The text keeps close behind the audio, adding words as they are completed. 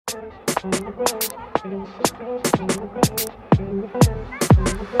You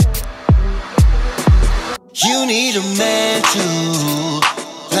need a man to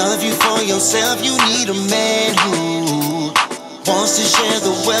love you for yourself. You need a man who wants to share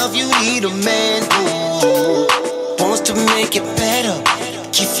the wealth. You need a man who wants to make it better,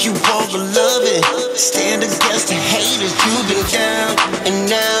 give you all the loving, stand against the haters. You've been down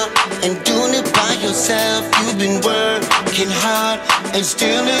and out and doing it by yourself. You've been working hard and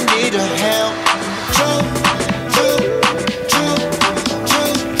still in need of help.